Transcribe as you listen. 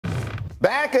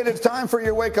Back, and it's time for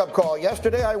your wake-up call.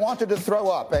 Yesterday, I wanted to throw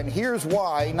up, and here's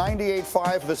why.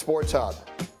 98.5, the Sports Hub.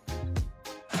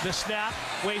 The snap,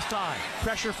 waist high,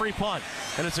 pressure-free punt,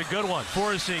 and it's a good one,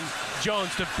 forcing Jones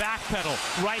to backpedal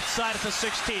right side at the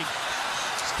 16.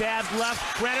 Stabbed left,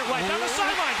 ran it right, down the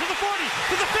sideline, to the 40,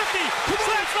 to the 50,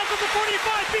 slams left to the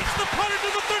 45, beats the punter to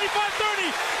the 35-30.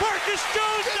 Marcus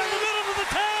Jones down the middle to the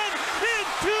 10,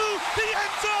 into the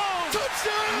end zone.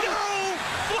 Touchdown! No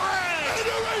flag!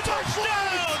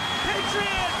 Touchdown!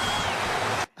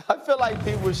 Patriots! I feel like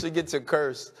people should get to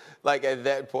curse, like, at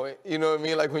that point. You know what I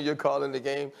mean? Like, when you're calling the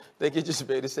game, they could just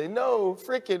be able to say, no,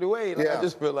 freaking way. Like, yeah. I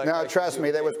just feel like... No, trust me,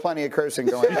 there was plenty of cursing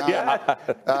going on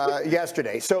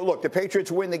yesterday. So, look, the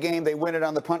Patriots win the game. They win it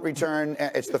on the punt return.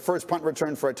 It's the first punt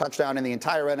return for a touchdown in the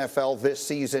entire NFL this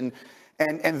season.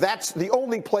 And that's the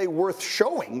only play worth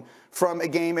showing from a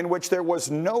game in which there was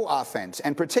no offense,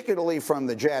 and particularly from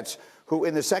the Jets, who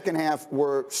in the second half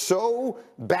were so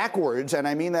backwards, and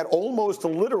I mean that almost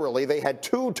literally. They had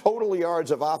 2 total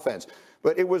yards of offense.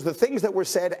 But it was the things that were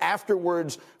said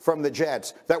afterwards from the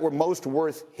Jets that were most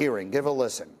worth hearing. Give a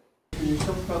listen. Can you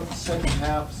talk about the second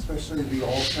half, especially the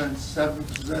offense? 7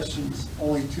 possessions,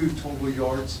 only 2 total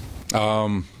yards.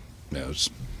 Yeah, it was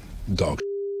dog.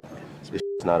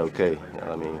 It's not okay.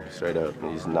 I mean, straight up,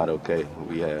 it's not okay.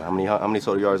 We had how many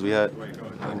total yards we had?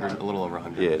 100, a little over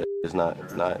 100. Yeah, it's not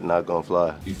gonna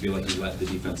fly. Do you feel like you let the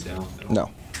defense down?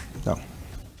 No.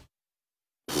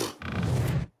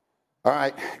 All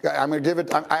right, I'm going to give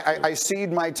it. I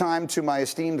cede my time to my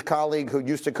esteemed colleague who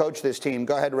used to coach this team.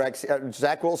 Go ahead, Rex.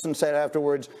 Zach Wilson said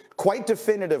afterwards, quite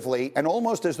definitively, and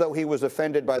almost as though he was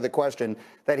offended by the question,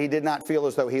 that he did not feel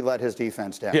as though he let his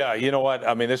defense down. Yeah, you know what?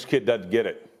 I mean, this kid doesn't get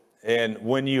it. And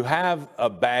when you have a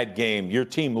bad game, your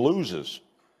team loses.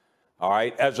 All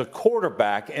right, as a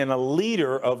quarterback and a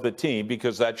leader of the team,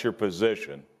 because that's your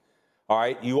position. All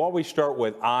right, you always start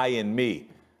with I and me.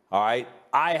 All right,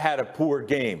 I had a poor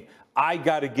game. I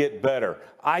got to get better.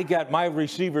 My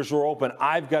receivers were open.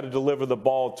 I've got to deliver the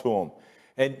ball to them.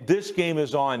 And this game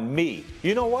is on me.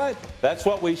 You know what? That's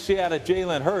what we see out of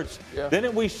Jalen Hurts. Yeah.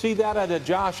 Didn't we see that out of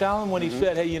Josh Allen when he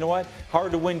said, hey, you know what?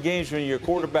 Hard to win games when your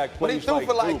quarterback plays like. But he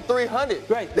threw for like 300.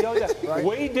 Right. You know, right.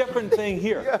 Way different thing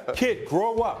here. Yeah. Kid,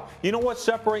 grow up. You know what's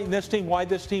separating this team? Why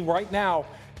this team right now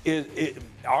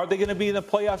are they going to be in the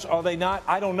playoffs? Are they not?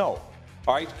 I don't know.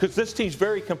 All right, because this team's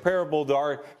very comparable to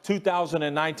our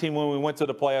 2019 when we went to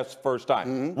the playoffs the first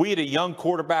time. We had a young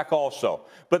quarterback also.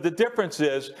 But the difference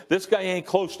is this guy ain't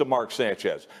close to Mark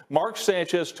Sanchez. Mark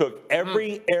Sanchez took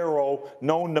every arrow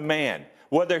known to man,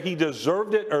 whether he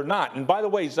deserved it or not. And by the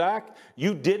way, Zach,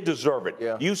 you did deserve it.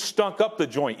 Yeah. You stunk up the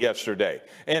joint yesterday.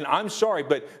 And I'm sorry,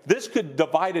 but this could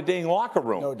divide a dang locker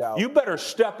room. No doubt. You better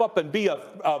step up and be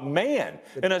a man,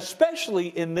 and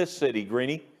especially in this city,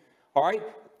 Greeny. All right?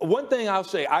 One thing I'll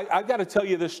say, I got to tell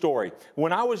you this story.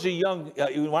 When I was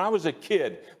a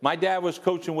kid, my dad was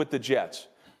coaching with the Jets.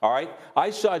 All right, I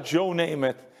saw Joe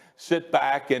Namath sit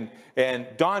back, and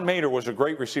Don Maynard was a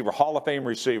great receiver, Hall of Fame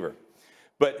receiver,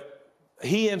 but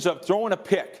he ends up throwing a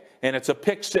pick, and it's a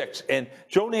pick 6. And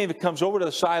Joe Namath comes over to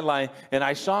the sideline, and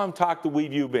I saw him talk to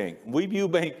Weeb Ewbank. Weeb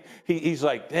Ewbank, he's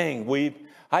like, "Dang, Weeb,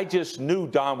 I just knew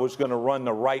Don was going to run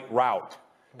the right route."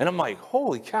 And I'm like,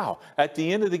 holy cow. At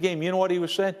the end of the game, you know what he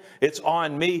was saying? It's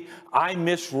on me. I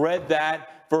misread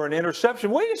that for an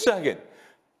interception. Wait a second.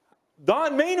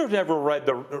 Don Maynard never ran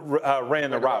the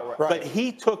route, right. But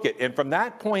he took it. And from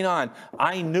that point on,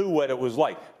 I knew what it was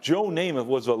like. Joe Namath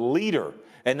was a leader,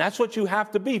 and that's what you have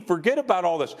to be. Forget about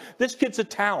all this. This kid's a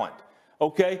talent.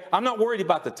 Okay? I'm not worried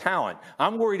about the talent.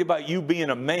 I'm worried about you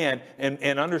being a man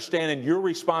and understanding your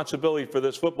responsibility for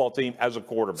this football team as a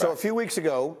quarterback. So a few weeks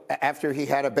ago, after he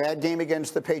had a bad game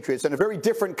against the Patriots, and a very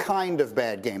different kind of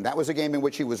bad game, that was a game in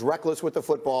which he was reckless with the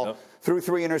football, threw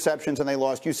 3 interceptions, and they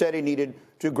lost. You said he needed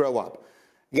to grow up.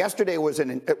 Yesterday was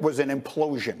an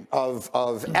implosion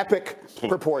of epic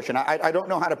proportion. I don't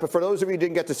know how to, for those of you who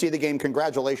didn't get to see the game,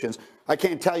 congratulations. I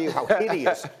can't tell you how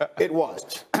hideous it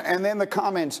was. And then the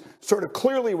comments sort of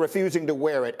clearly refusing to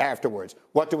wear it afterwards.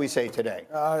 What do we say today?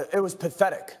 It was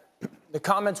pathetic. The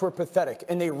comments were pathetic,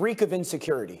 and they reek of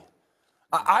insecurity.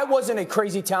 I wasn't a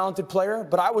crazy talented player,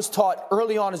 but I was taught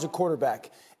early on as a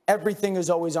quarterback, everything is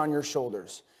always on your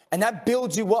shoulders. And that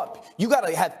builds you up. You got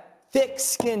to have thick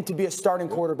skin to be a starting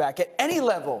quarterback at any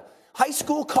level, high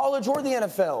school, college, or the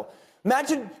NFL.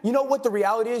 Imagine, you know what the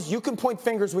reality is? You can point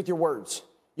fingers with your words.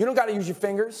 You don't got to use your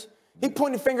fingers. He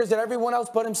pointed fingers at everyone else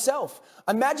but himself.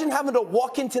 Imagine having to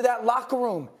walk into that locker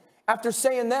room after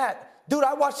saying that. Dude,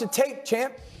 I watched the tape,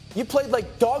 champ. You played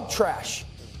like dog trash.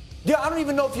 Yeah, I don't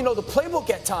even know if you know the playbook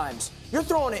at times. You're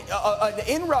throwing an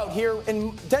in route here,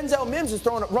 and Denzel Mims is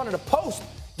running a post.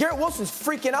 Garrett Wilson's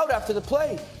freaking out after the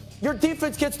play. Your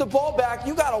defense gets the ball back.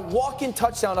 You got a walk-in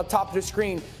touchdown up top of the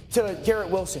screen to Garrett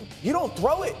Wilson. You don't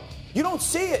throw it. You don't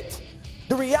see it.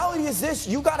 The reality is this: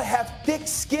 you got to have thick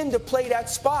skin to play that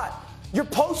spot. Your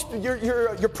pro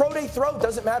day throw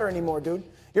doesn't matter anymore, dude.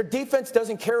 Your defense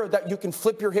doesn't care that you can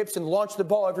flip your hips and launch the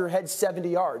ball over your head 70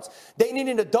 yards. They need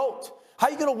an adult. How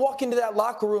are you going to walk into that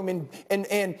locker room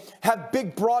and have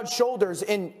big, broad shoulders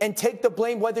and take the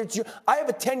blame, whether it's you? I have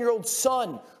a 10-year-old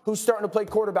son who's starting to play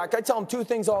quarterback. I tell him two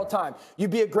things all the time. You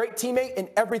be a great teammate, and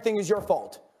everything is your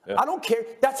fault. Yeah. I don't care.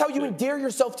 That's how you endear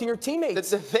yourself to your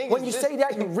teammates. When you say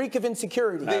that, you reek of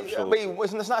insecurity. Absolutely.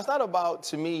 It's not about,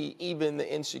 to me, even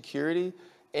the insecurity.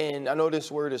 And I know this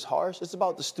word is harsh. It's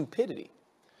about the stupidity.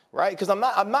 Right? Because I'm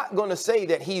not going to say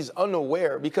that he's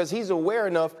unaware, because he's aware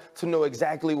enough to know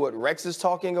exactly what Rex is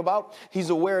talking about. He's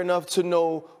aware enough to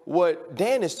know what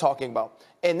Dan is talking about.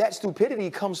 And that stupidity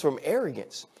comes from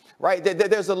arrogance, right?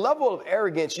 There's a level of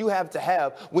arrogance you have to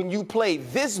have when you play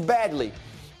this badly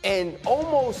and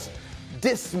almost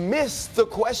dismiss the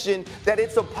question that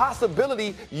it's a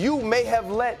possibility you may have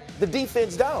let the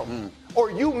defense down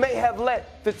or you may have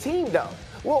let the team down.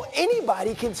 Well,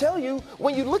 anybody can tell you,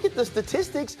 when you look at the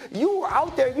statistics, you were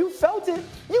out there, you felt it,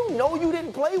 you know you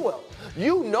didn't play well.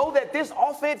 You know that this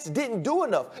offense didn't do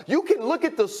enough. You can look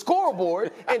at the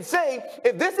scoreboard and say,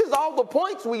 if this is all the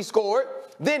points we scored,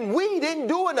 then we didn't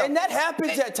do enough. And that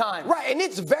happens at times. Right, and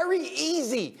it's very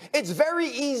easy. It's very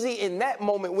easy in that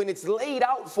moment when it's laid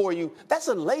out for you. That's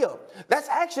a layup. That's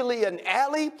actually an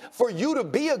alley for you to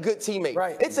be a good teammate.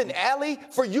 Right. It's an alley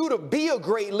for you to be a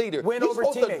great leader. Win You're over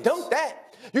supposed teammates. to dunk that.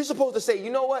 You're supposed to say, you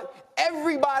know what?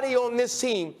 Everybody on this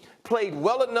team played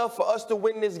well enough for us to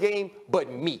win this game,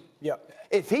 but me. Yep.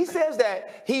 If he says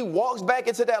that, he walks back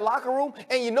into that locker room,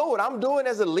 and you know what I'm doing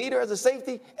as a leader, as a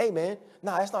safety? Hey, man,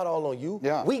 nah, it's not all on you.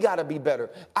 Yeah. We got to be better.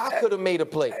 I could have made a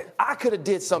play. I could have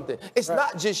did something. It's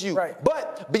not just you. Right.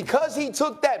 But because he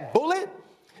took that bullet,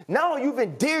 now you've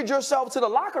endeared yourself to the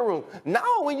locker room.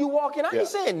 Now when you walk in, I ain't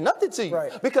saying nothing to you.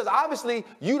 Right. Because obviously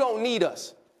you don't need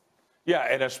us. Yeah,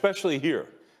 and especially here.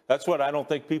 That's what I don't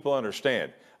think people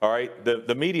understand. All right,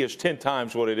 the media is 10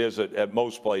 times what it is at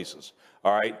most places.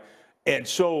 All right, and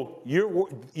so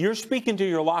you're speaking to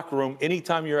your locker room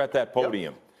anytime you're at that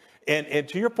podium. Yep. And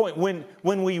to your point,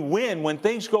 when we win, when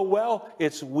things go well,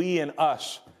 it's we and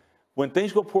us. When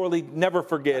things go poorly, never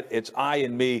forget it's I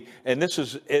and me. And this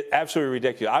is absolutely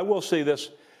ridiculous. I will say this,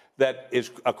 that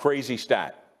is a crazy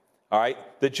stat. All right,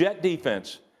 the Jet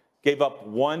defense gave up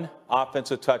one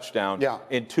offensive touchdown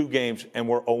in 2 games, and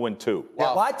we're 0-2.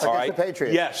 Wow. What? All Against the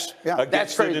Patriots. Yes, Yeah.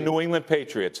 against the New England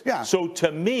Patriots. Yeah. So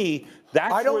to me,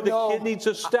 that's where the kid needs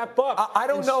to step up. I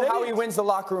don't know how he wins the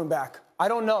locker room back. I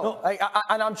don't know. No.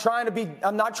 And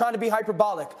I'm not trying to be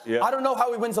hyperbolic. Yeah. I don't know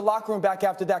how he wins the locker room back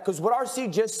after that, because what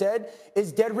RC just said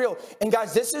is dead real. And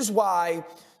guys, this is why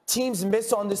teams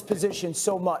miss on this position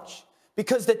so much.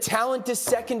 Because the talent is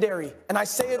secondary. And I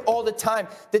say it all the time.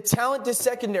 The talent is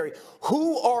secondary.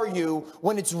 Who are you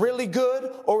when it's really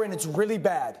good or when it's really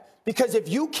bad? Because if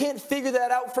you can't figure that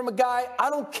out from a guy, I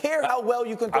don't care how well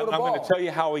you can throw the ball. I'm going to tell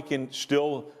you how he can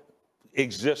still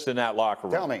exist in that locker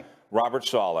room. Tell me. Robert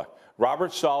Saleh.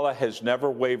 Robert Saleh has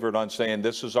never wavered on saying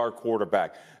this is our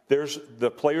quarterback.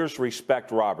 The players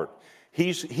respect Robert.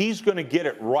 He's going to get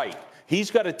it right. He's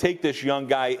got to take this young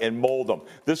guy and mold him.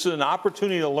 This is an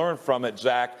opportunity to learn from it,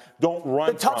 Zach. Don't run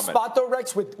from it. The tough spot, though,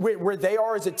 Rex, with where they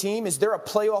are as a team, is they're a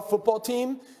playoff football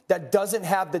team that doesn't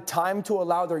have the time to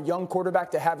allow their young quarterback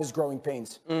to have his growing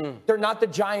pains. They're not the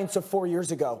Giants of 4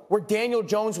 years ago, where Daniel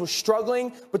Jones was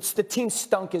struggling, but the team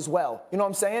stunk as well. You know what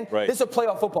I'm saying? Right. This is a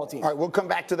playoff football team. All right, we'll come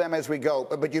back to them as we go.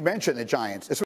 But you mentioned the Giants.